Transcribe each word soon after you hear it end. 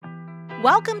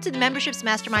Welcome to the Memberships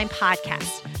Mastermind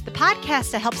podcast, the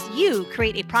podcast that helps you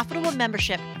create a profitable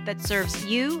membership that serves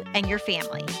you and your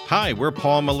family. Hi, we're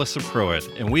Paul and Melissa Pruitt,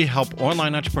 and we help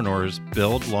online entrepreneurs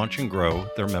build, launch, and grow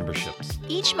their memberships.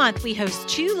 Each month, we host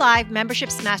 2 live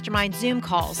Memberships Mastermind Zoom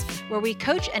calls where we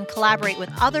coach and collaborate with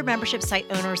other membership site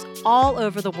owners all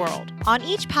over the world. On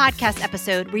each podcast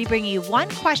episode, we bring you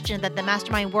one question that the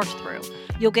mastermind worked through.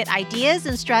 You'll get ideas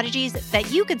and strategies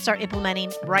that you can start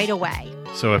implementing right away.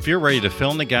 So if you're ready to fill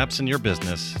in the gaps in your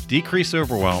business, decrease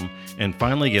overwhelm, and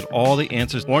finally get all the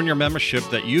answers on your membership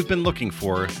that you've been looking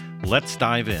for, let's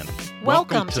dive in.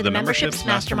 Welcome to the Memberships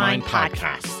Mastermind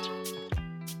podcast.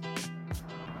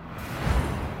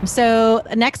 So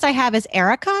next I have is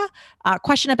Erica, a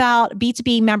question about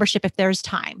B2B membership if there's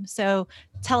time. So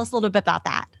tell us a little bit about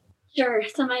that. Sure.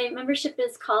 So my membership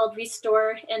is called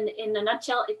Restore. And in a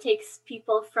nutshell, it takes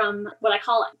people from what I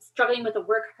call struggling with a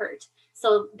work hurt.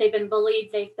 So they've been bullied,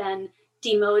 they've been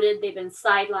demoted, they've been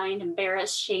sidelined,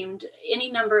 embarrassed, shamed,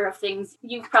 any number of things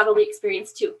you've probably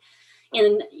experienced too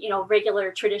in,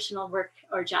 regular traditional work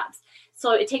or jobs.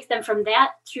 So it takes them from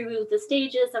that through the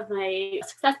stages of my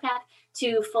success path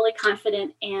to fully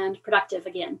confident and productive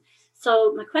again.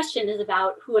 So my question is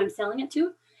about who I'm selling it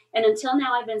to. And until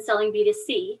now, I've been selling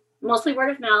B2C, mostly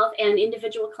word of mouth and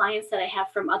individual clients that I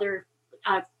have from other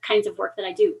kinds of work that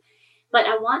I do. But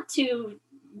I want to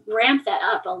ramp that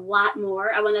up a lot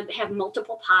more. I want to have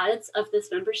multiple pods of this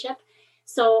membership.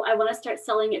 So I want to start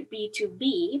selling it B2B.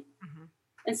 Mm-hmm.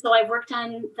 And so I've worked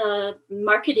on the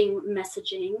marketing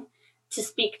messaging to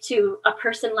speak to a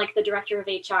person like the director of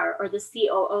HR or the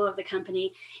COO of the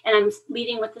company. And I'm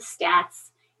leading with the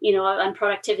stats, on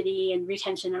productivity and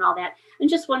retention and all that. I'm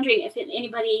just wondering if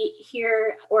anybody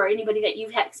here or anybody that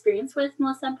you've had experience with,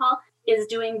 Melissa and Paul, is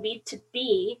doing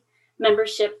B2B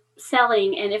membership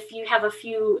selling, and if you have a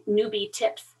few newbie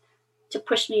tips to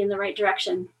push me in the right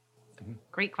direction.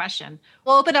 Great question.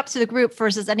 We'll open up to the group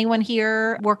first. Does anyone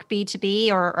here work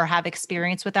B2B or have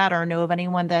experience with that or know of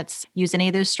anyone that's used any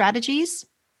of those strategies?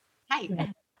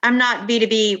 Hi. I'm not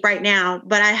B2B right now,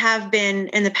 but I have been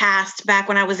in the past, back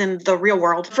when I was in the real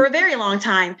world for a very long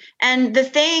time. And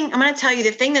I'm going to tell you, the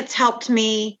thing that's helped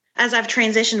me as I've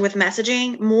transitioned with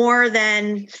messaging, more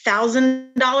than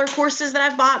 $1,000 courses that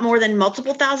I've bought, more than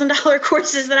multiple $1,000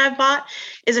 courses that I've bought,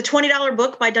 is a $20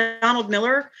 book by Donald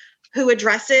Miller, who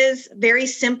addresses very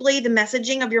simply the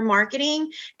messaging of your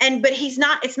marketing. But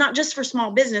it's not just for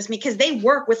small business, because they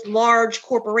work with large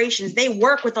corporations. They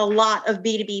work with a lot of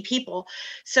B2B people.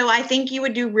 So I think you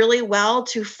would do really well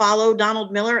to follow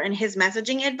Donald Miller and his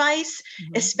messaging advice,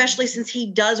 especially since he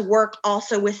does work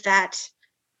also with that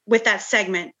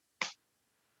segment.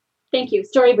 Thank you.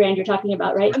 StoryBrand you're talking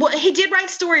about, right? Well, he did write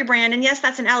StoryBrand, and yes,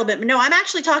 that's an element. But no, I'm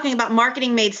actually talking about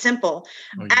Marketing Made Simple.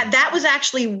 Oh, yeah. That was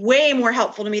actually way more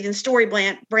helpful to me than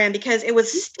StoryBrand because it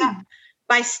was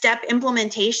step-by-step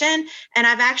implementation. And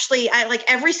I like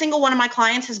every single one of my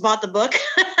clients has bought the book.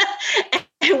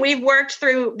 And we've worked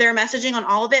through their messaging on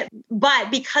all of it.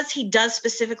 But because he does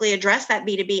specifically address that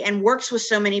B2B and works with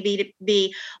so many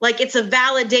B2B, like it's a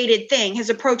validated thing. His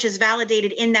approach is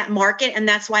validated in that market. And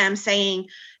that's why I'm saying,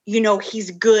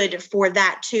 he's good for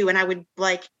that too. And I would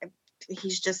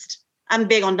I'm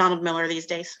big on Donald Miller these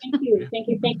days. Thank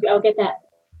you. I'll get that.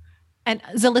 And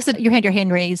Zalissa, your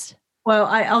hand raised. Well,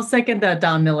 I'll second the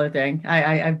Don Miller thing.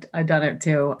 I've done it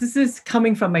too. This is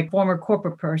coming from a former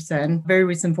corporate person, very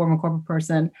recent former corporate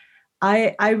person.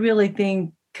 I really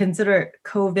think, consider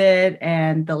COVID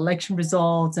and the election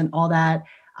results and all that,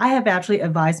 I have actually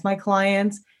advised my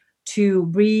clients to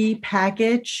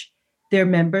repackage their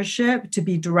membership to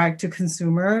be direct to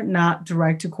consumer, not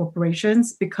direct to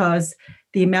corporations, because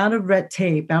the amount of red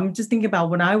tape, I'm just thinking about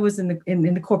when I was in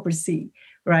the corporate seat,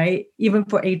 right? Even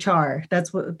for HR,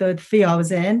 that's what the field I was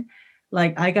in.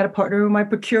 Like, I got to partner with my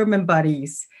procurement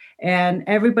buddies and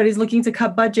everybody's looking to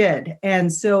cut budget.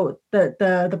 And so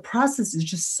the process is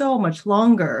just so much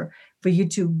longer for you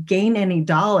to gain any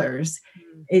dollars.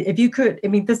 If you could,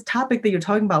 this topic that you're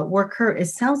talking about, work hurt, it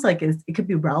sounds like it could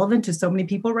be relevant to so many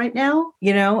people right now.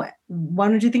 Why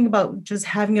don't you think about just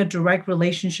having a direct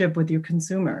relationship with your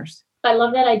consumers? I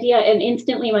love that idea. And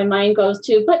instantly my mind goes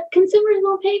to, but consumers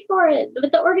won't pay for it,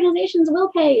 but the organizations will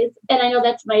pay. And I know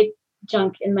that's my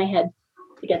junk in my head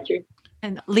to get through.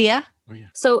 And Leah? Oh, yeah.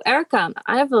 So Erica,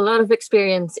 I have a lot of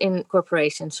experience in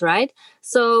corporations, right?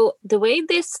 So the way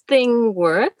this thing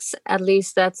works, at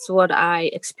least that's what I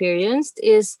experienced,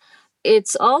 is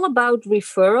it's all about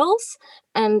referrals.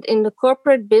 And in the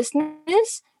corporate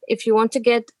business, if you want to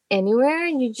get anywhere,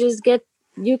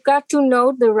 you got to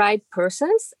know the right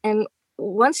persons. And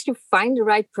once you find the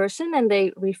right person and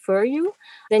they refer you,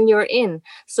 then you're in.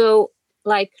 So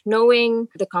like knowing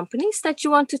the companies that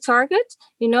you want to target,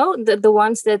 the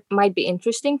ones that might be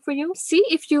interesting for you. See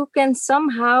if you can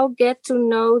somehow get to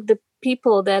know the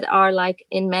people that are like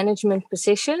in management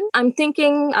position. I'm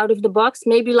thinking out of the box,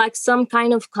 maybe like some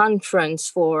kind of conference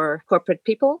for corporate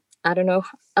people. I don't know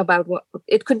about what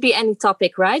it could be, any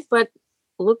topic, right? But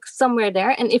look somewhere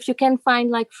there. And if you can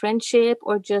find like friendship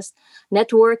or just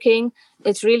networking,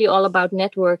 it's really all about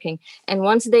networking. And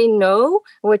once they know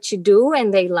what you do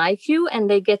and they like you and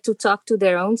they get to talk to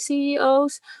their own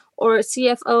CEOs or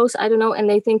CFOs, I don't know, and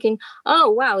they're thinking, oh,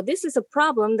 wow, this is a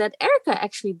problem that Erica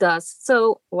actually does.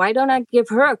 So why don't I give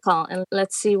her a call and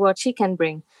let's see what she can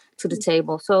bring to the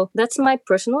table. So that's my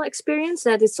personal experience,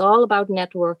 that it's all about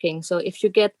networking. So if you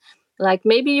get like,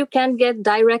 maybe you can't get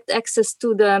direct access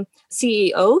to the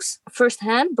CEOs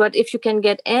firsthand, but if you can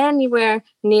get anywhere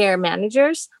near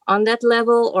managers on that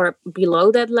level or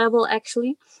below that level,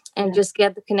 actually, and just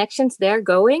get the connections there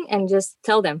going and just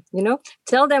tell them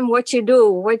what you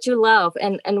do, what you love,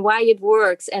 and why it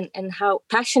works, and how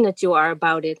passionate you are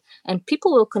about it. And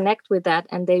people will connect with that,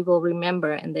 and they will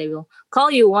remember, and they will call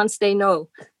you once they know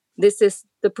this is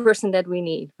the person that we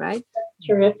need, right?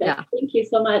 Terrific. Yeah. Thank you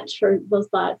so much for those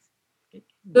thoughts.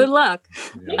 Good luck.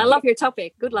 Yeah. I love your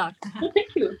topic. Good luck.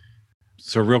 Thank you.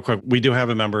 So real quick, we do have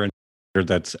a member in here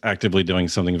that's actively doing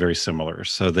something very similar.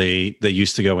 So they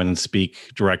used to go in and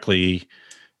speak directly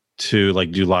to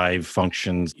like do live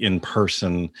functions in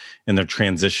person, and they're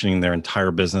transitioning their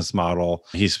entire business model.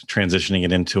 He's transitioning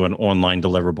it into an online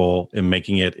deliverable and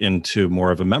making it into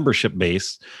more of a membership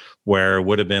base, where it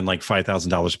would have been like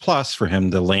 $5,000 plus for him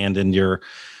to land in your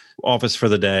office for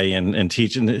the day and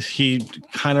teach. And he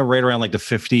kind of right around like the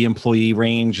 50 employee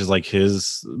range is like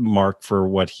his mark for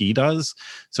what he does.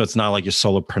 So it's not like your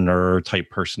solopreneur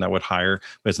type person that would hire,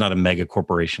 but it's not a mega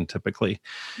corporation typically.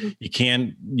 Mm-hmm. You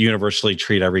can't universally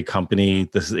treat every company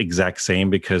the exact same,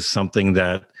 because something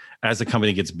that as the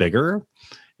company gets bigger,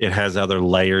 it has other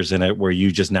layers in it where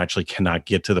you just naturally cannot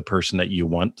get to the person that you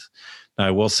want. I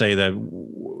will say that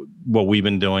what we've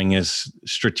been doing is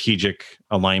strategic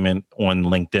alignment on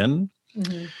LinkedIn,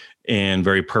 mm-hmm. and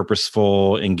very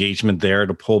purposeful engagement there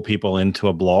to pull people into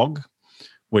a blog,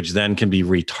 which then can be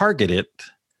retargeted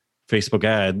Facebook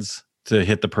ads to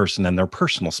hit the person in their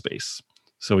personal space.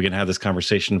 So we can have this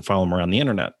conversation and follow them around the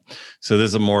internet. So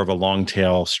this is more of a long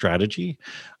tail strategy.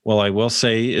 Well, I will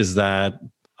say is that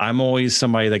I'm always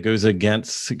somebody that goes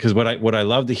against, because what I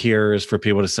love to hear is for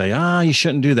people to say, you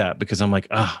shouldn't do that, because I'm like,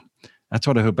 that's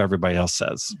what I hope everybody else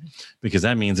says, because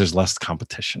that means there's less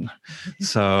competition.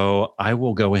 So I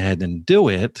will go ahead and do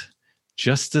it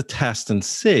just to test and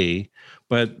see.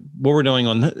 But what we're doing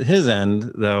on his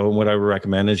end, though, what I would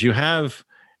recommend is you have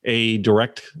a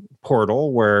direct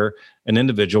portal where an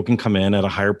individual can come in at a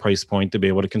higher price point to be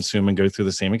able to consume and go through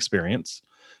the same experience.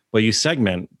 But you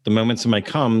segment the moment somebody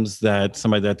comes, that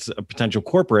somebody that's a potential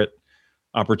corporate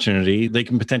opportunity, they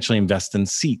can potentially invest in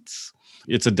seats.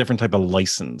 It's a different type of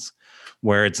license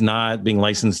where it's not being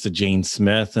licensed to Jane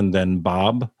Smith and then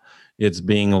Bob. It's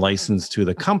being licensed to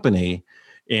the company.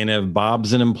 And if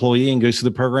Bob's an employee and goes through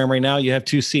the program right now, you have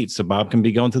 2 seats. So Bob can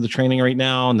be going through the training right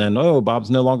now. And then,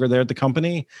 Bob's no longer there at the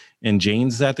company and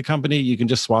Jane's at the company. You can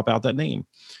just swap out that name.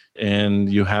 And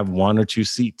you have 1 or 2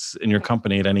 seats in your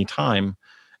company at any time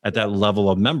at that level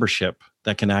of membership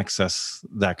that can access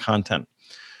that content.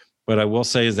 But I will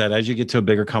say is that as you get to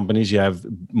bigger companies, you have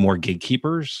more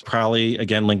gatekeepers. Probably,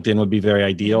 again, LinkedIn would be very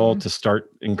ideal to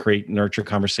start and nurture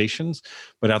conversations.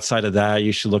 But outside of that,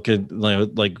 you should look at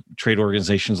like trade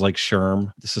organizations like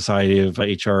SHRM, the Society of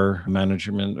HR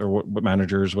Management or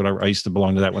Managers, whatever. I used to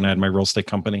belong to that when I had my real estate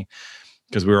company,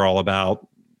 because we were all about,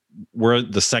 we're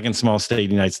the second smallest state in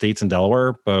the United States in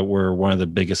Delaware, but we're one of the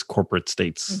biggest corporate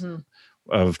states. Mm-hmm.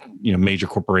 Of major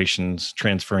corporations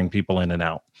transferring people in and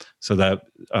out. So that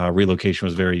relocation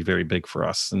was very, very big for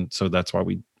us. And so that's why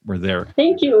we were there.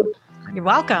 Thank you. You're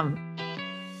welcome.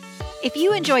 If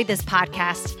you enjoyed this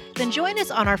podcast, then join us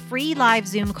on our free live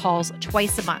Zoom calls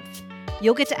twice a month.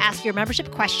 You'll get to ask your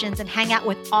membership questions and hang out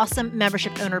with awesome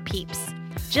membership owner peeps.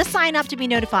 Just sign up to be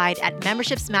notified at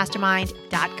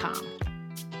membershipsmastermind.com.